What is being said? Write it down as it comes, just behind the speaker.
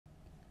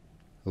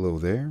Hello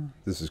there,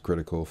 this is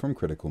Cridical from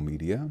Cridical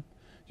Media,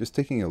 just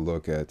taking a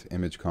look at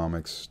Image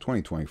Comics'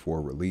 2024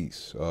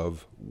 release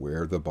of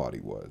Where the Body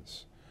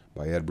Was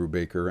by Ed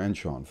Brubaker and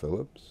Sean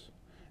Phillips.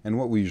 And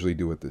what we usually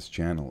do with this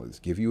channel is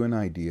give you an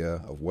idea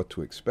of what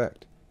to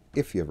expect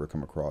if you ever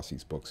come across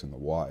these books in the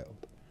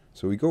wild.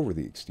 So we go over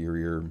the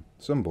exterior,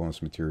 some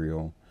bonus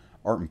material,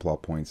 art and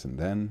plot points, and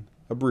then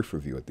a brief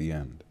review at the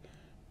end.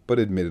 But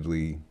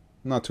admittedly,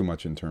 not too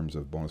much in terms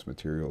of bonus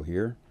material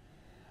here.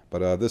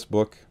 But this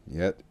book,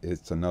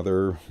 it's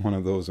another one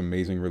of those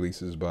amazing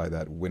releases by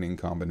that winning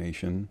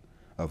combination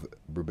of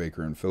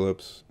Brubaker and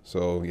Phillips.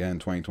 So yeah, in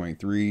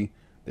 2023,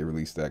 they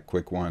released that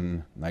quick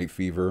one, Night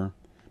Fever.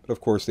 But of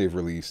course, they've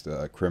released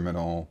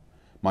Criminal,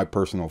 my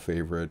personal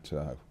favorite,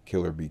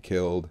 Killer Be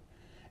Killed,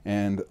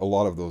 and a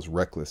lot of those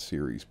Reckless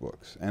series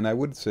books. And I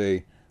would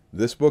say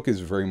this book is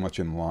very much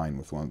in line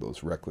with one of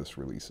those Reckless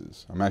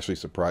releases. I'm actually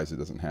surprised it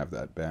doesn't have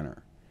that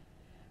banner.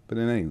 But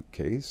in any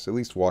case, at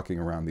least walking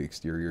around the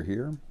exterior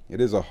here,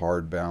 it is a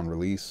hardbound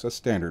release, a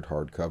standard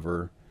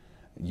hardcover,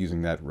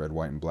 using that red,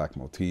 white, and black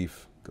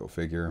motif. Go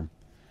figure.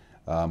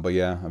 But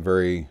yeah, a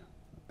very,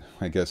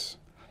 I guess,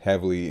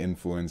 heavily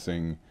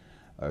influencing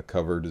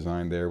cover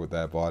design there with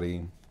that body.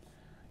 You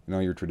know,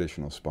 your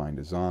traditional spine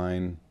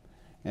design,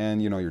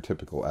 and you know, your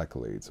typical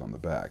accolades on the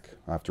back.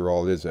 After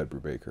all, it is Ed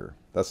Brubaker.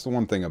 That's the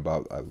one thing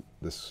about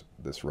this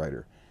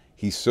writer.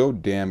 He's so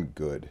damn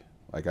good.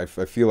 Like, I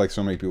feel like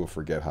so many people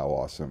forget how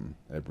awesome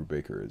Ed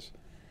Brubaker is.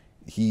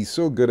 He's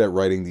so good at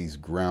writing these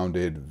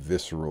grounded,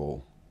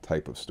 visceral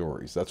type of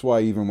stories. That's why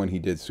even when he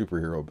did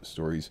superhero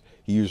stories,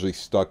 he usually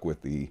stuck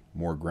with the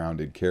more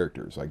grounded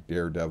characters, like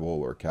Daredevil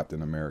or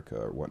Captain America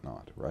or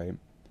whatnot, right?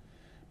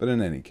 But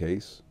in any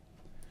case,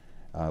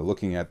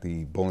 looking at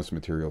the bonus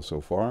material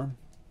so far,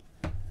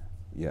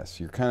 yes,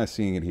 you're kind of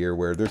seeing it here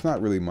where there's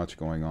not really much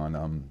going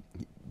on.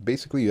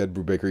 Basically, Ed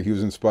Brubaker, he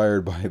was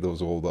inspired by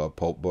those old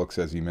pulp books,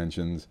 as he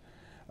mentions,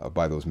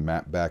 by those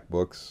map back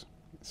books.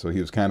 So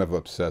he was kind of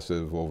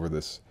obsessive over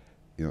this,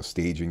 you know,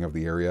 staging of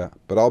the area.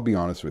 But I'll be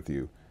honest with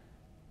you,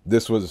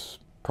 this was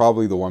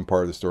probably the one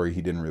part of the story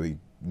he didn't really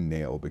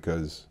nail,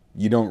 because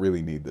you don't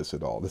really need this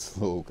at all. This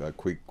little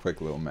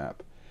quick little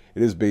map.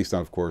 It is based on,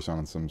 of course,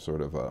 on some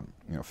sort of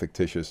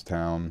fictitious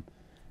town.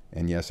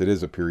 And yes, it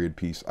is a period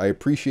piece. I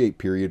appreciate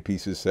period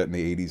pieces set in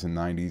the 80s and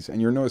 90s.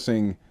 And you're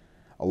noticing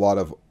a lot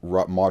of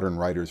modern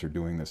writers are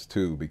doing this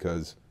too,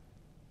 because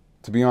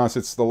to be honest,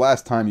 it's the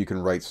last time you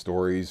can write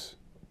stories,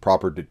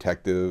 proper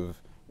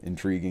detective,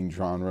 intriguing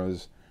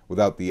genres,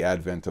 without the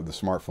advent of the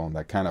smartphone.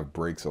 That kind of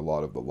breaks a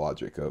lot of the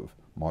logic of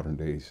modern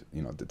days,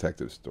 you know,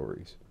 detective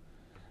stories.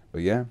 But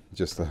yeah,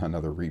 just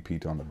another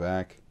repeat on the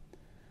back.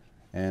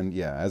 And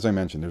yeah, as I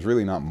mentioned, there's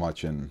really not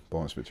much in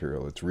bonus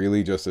material. It's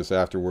really just this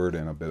afterword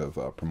and a bit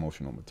of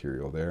promotional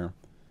material there.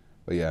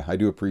 But yeah, I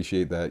do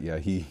appreciate that. Yeah,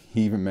 he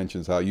even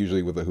mentions how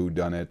usually with a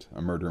whodunit,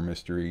 a murder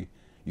mystery,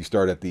 you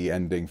start at the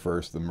ending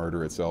first, the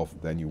murder itself,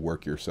 then you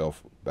work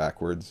yourself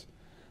backwards.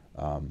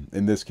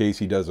 In this case,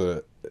 he does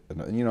a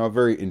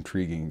very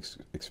intriguing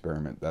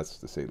experiment, that's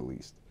to say the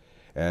least.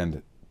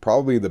 And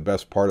probably the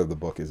best part of the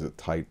book is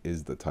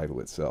the title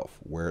itself,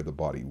 Where the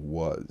Body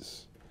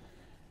Was.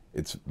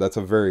 That's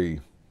a very,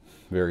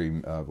 very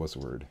what's the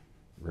word?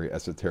 Very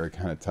esoteric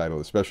kind of title,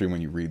 especially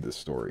when you read this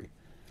story,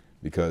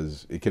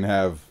 because it can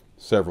have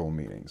several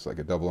meanings, like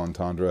a double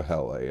entendre,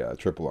 hell, a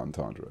triple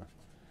entendre.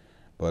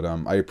 But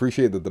I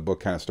appreciate that the book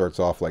kind of starts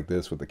off like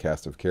this with the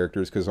cast of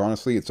characters, because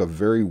honestly, it's a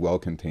very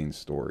well-contained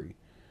story.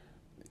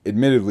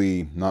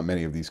 Admittedly, not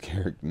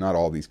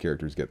all these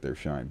characters get their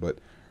shine, but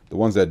the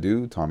ones that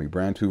do, Tommy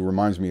Brandt, who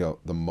reminds me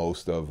the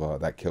most of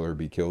that Killer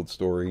Be Killed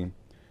story,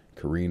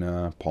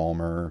 Karina,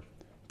 Palmer,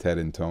 Ted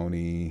and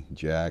Tony,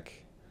 Jack,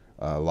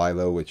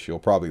 Lilo, which you'll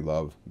probably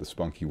love, the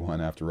spunky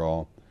one after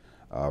all,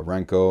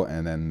 Renko,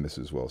 and then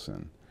Mrs.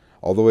 Wilson.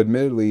 Although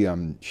admittedly,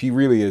 she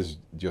really is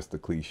just the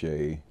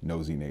cliche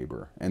nosy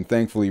neighbor. And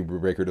thankfully,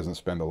 Brubaker doesn't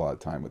spend a lot of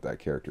time with that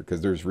character,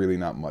 because there's really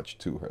not much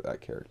to that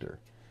character.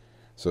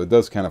 So it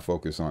does kind of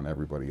focus on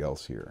everybody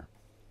else here.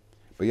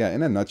 But yeah,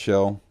 in a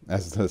nutshell,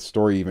 as the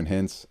story even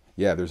hints,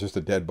 yeah, there's just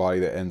a dead body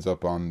that ends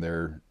up in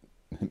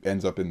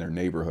their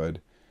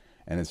neighborhood.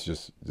 And it's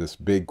just this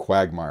big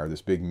quagmire,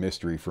 this big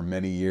mystery for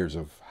many years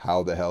of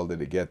how the hell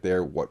did it get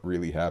there, what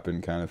really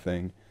happened kind of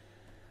thing.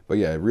 But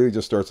yeah, it really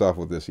just starts off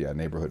with this,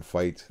 neighborhood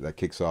fight that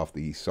kicks off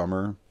the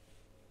summer.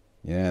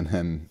 Yeah, and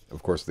then,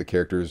 of course, the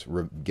characters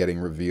getting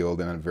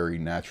revealed in a very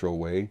natural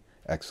way.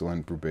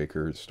 Excellent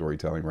Brubaker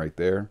storytelling right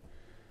there.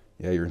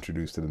 Yeah, you're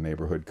introduced to the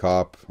neighborhood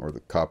cop, or the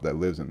cop that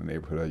lives in the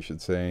neighborhood, I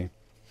should say.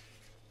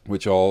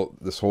 This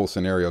whole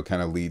scenario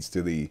kind of leads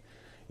to the,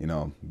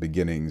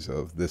 beginnings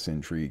of this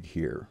intrigue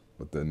here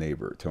with the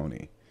neighbor,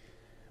 Tony.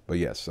 But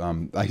yes,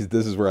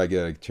 this is where I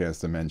get a chance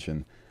to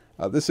mention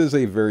this is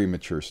a very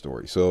mature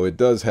story. So it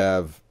does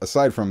have,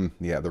 aside from,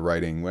 the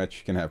writing,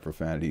 which can have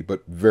profanity,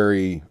 but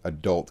very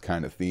adult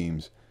kind of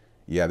themes.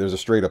 Yeah, there's a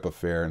straight up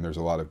affair, and there's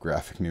a lot of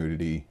graphic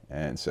nudity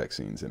and sex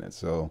scenes in it.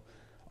 So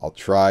I'll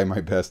try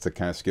my best to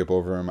kind of skip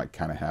over them. I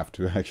kind of have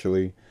to,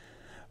 actually.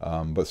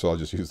 But so I'll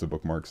just use the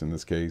bookmarks in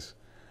this case.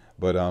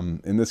 But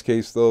in this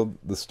case, though,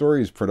 the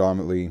story is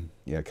predominantly,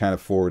 yeah, kind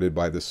of forwarded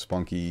by this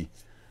spunky,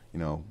 you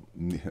know,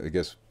 I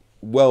guess,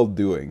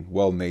 well-doing,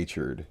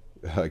 well-natured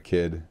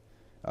kid,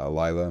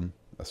 Lila,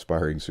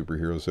 aspiring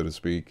superhero, so to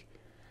speak.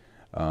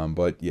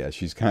 But yeah,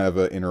 she's kind of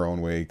in her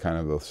own way, kind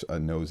of a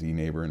nosy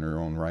neighbor in her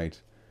own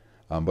right.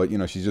 But you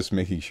know, she's just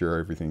making sure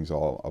everything's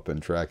all up in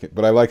track.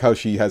 But I like how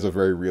she has a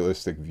very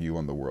realistic view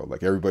on the world.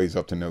 Like everybody's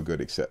up to no good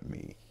except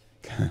me,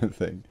 kind of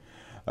thing.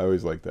 I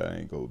always like that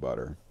angle about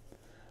her.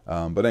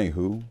 But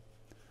anywho,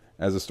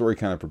 as the story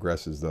kind of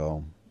progresses,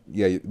 though,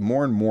 yeah,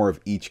 more and more of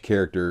each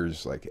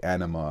character's like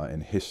anima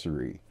and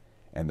history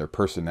and their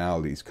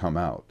personalities come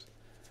out.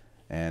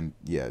 And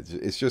yeah,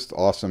 it's just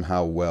awesome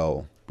how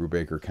well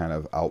Brubaker kind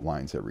of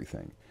outlines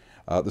everything.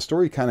 The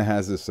story kind of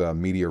has this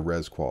media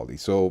res quality.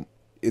 So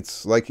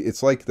it's like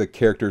the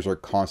characters are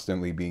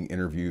constantly being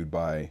interviewed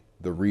by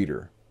the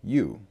reader,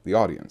 you, the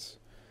audience.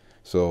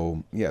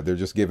 So yeah, they're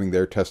just giving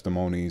their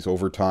testimonies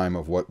over time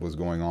of what was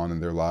going on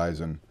in their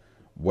lives and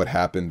what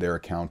happened, their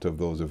account of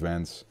those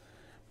events.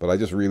 But I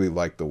just really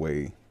like the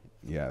way,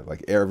 yeah,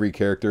 like every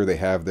character, they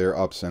have their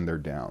ups and their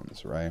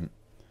downs, right?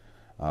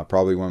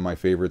 Probably one of my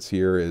favorites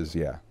here is,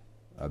 yeah,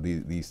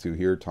 these two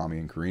here, Tommy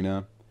and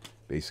Karina,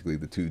 basically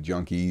the two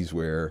junkies,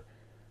 where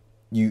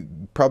you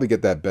probably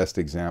get that best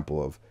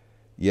example of,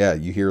 yeah,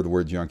 you hear the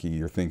word junkie,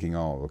 you're thinking,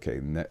 oh,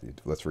 okay,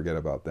 let's forget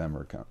about them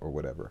or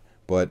whatever.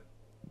 But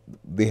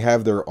they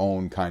have their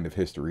own kind of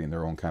history and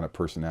their own kind of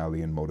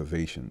personality and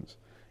motivations,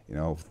 you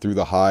know, through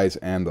the highs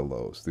and the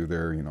lows, through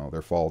their, you know,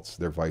 their faults,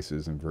 their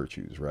vices and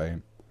virtues,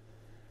 right?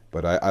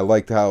 But I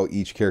liked how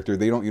each character,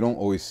 you don't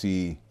always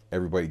see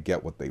everybody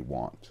get what they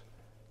want.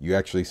 You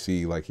actually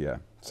see, like, yeah,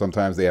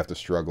 sometimes they have to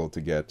struggle to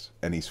get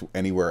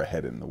anywhere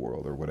ahead in the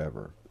world or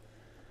whatever.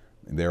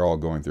 And they're all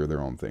going through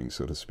their own things,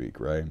 so to speak,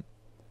 right?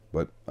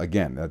 But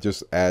again, that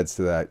just adds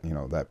to that, you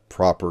know, that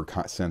proper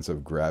sense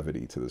of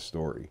gravity to the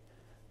story.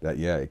 That,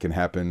 yeah, it can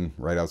happen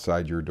right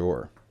outside your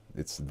door.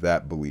 It's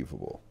that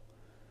believable.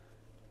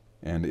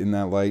 And in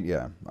that light,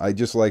 yeah, I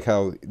just like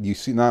how you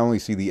see, not only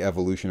see the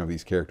evolution of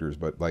these characters,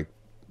 but like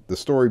the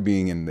story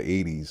being in the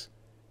 80s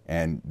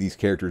and these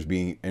characters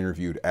being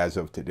interviewed as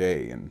of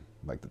today in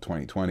like the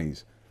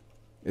 2020s.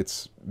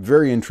 It's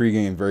very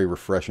intriguing and very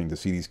refreshing to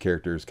see these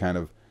characters kind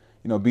of,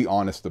 you know, be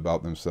honest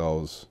about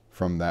themselves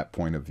from that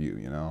point of view,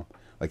 you know?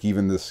 Like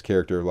even this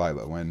character,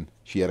 Lila, when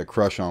she had a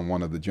crush on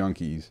one of the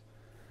junkies,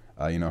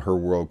 you know, her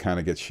world kind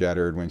of gets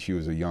shattered when she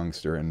was a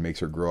youngster and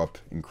makes her grow up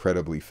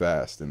incredibly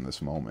fast in this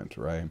moment,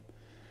 right?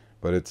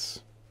 But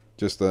it's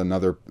just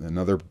another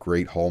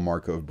great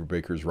hallmark of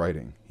Brubaker's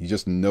writing. He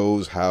just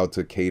knows how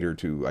to cater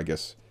to, I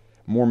guess,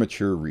 more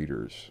mature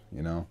readers,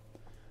 you know?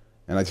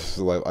 And I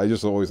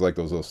just always like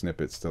those little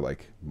snippets to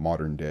like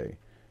modern day,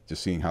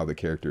 just seeing how the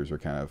characters are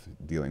kind of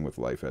dealing with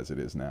life as it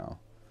is now.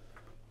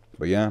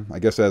 But yeah, I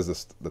guess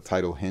as the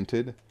title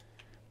hinted,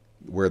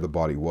 where the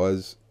body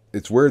was,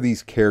 it's where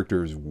these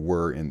characters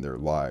were in their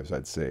lives,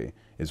 I'd say,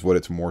 is what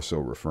it's more so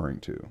referring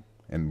to.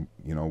 And,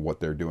 you know, what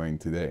they're doing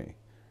today.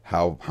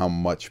 How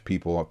much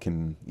people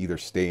can either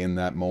stay in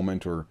that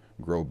moment or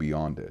grow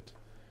beyond it.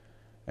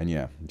 And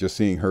yeah, just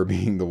seeing her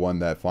being the one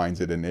that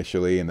finds it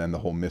initially and then the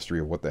whole mystery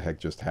of what the heck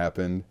just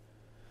happened,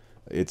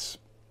 it's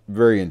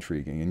very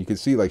intriguing. And you can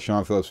see like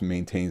Sean Phillips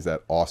maintains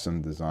that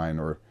awesome design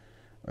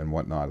and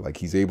whatnot. Like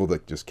he's able to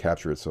just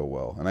capture it so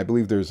well. And I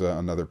believe there's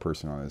another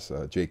person on this,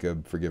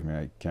 Jacob, forgive me,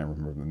 I can't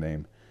remember the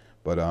name.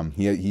 But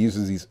he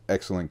uses these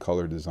excellent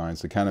color designs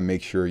to kind of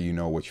make sure you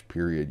know which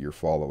period you're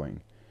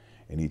following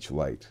in each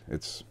light.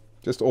 It's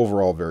just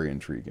overall very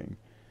intriguing.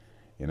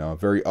 You know,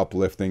 very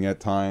uplifting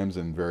at times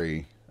and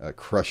very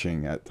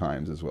crushing at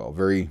times as well.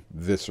 Very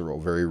visceral,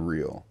 very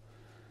real.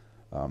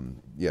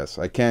 Yes,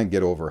 I can't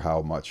get over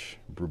how much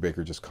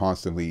Brubaker just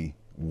constantly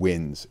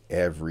wins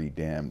every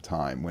damn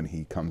time when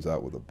he comes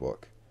out with a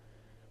book.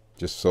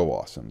 Just so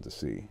awesome to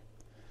see.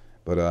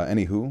 But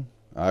anywho,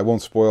 I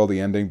won't spoil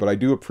the ending, but I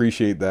do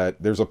appreciate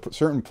that there's a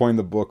certain point in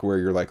the book where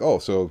you're like, oh,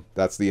 so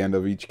that's the end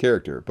of each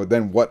character. But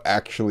then what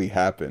actually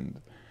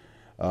happened?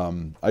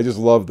 I just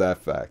love that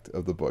fact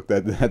of the book.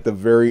 That at the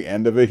very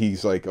end of it,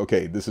 he's like,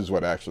 okay, this is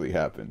what actually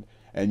happened.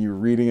 And you're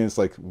reading it, it's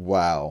like,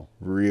 wow,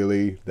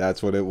 really?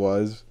 That's what it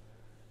was?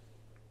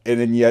 And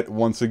then yet,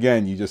 once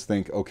again, you just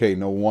think, okay,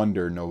 no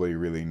wonder nobody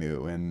really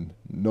knew. And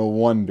no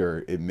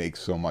wonder it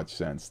makes so much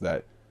sense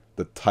that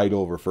the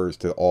title refers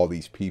to all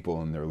these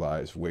people in their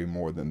lives way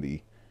more than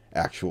the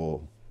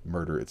actual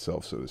murder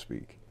itself, so to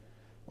speak.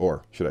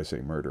 Or should I say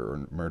murder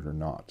or murder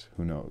not?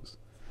 Who knows?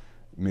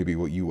 Maybe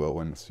what you will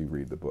once you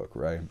read the book,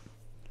 right?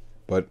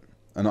 But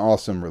an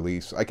awesome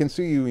release. I can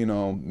see you, you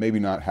know, maybe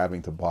not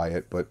having to buy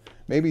it, but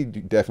maybe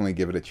definitely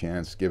give it a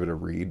chance, give it a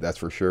read, that's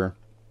for sure.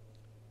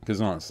 Because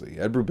honestly,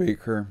 Ed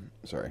Brubaker,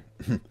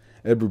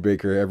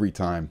 every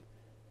time,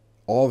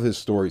 all of his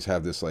stories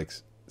have this, like,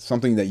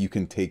 something that you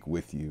can take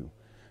with you,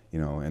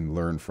 you know, and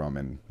learn from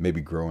and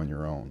maybe grow in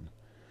your own.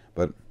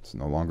 But it's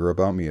no longer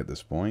about me at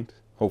this point.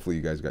 Hopefully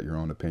you guys got your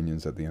own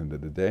opinions at the end of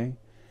the day,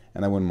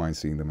 and I wouldn't mind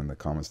seeing them in the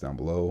comments down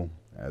below,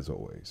 as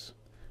always.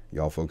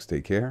 Y'all folks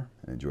take care,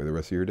 and enjoy the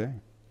rest of your day.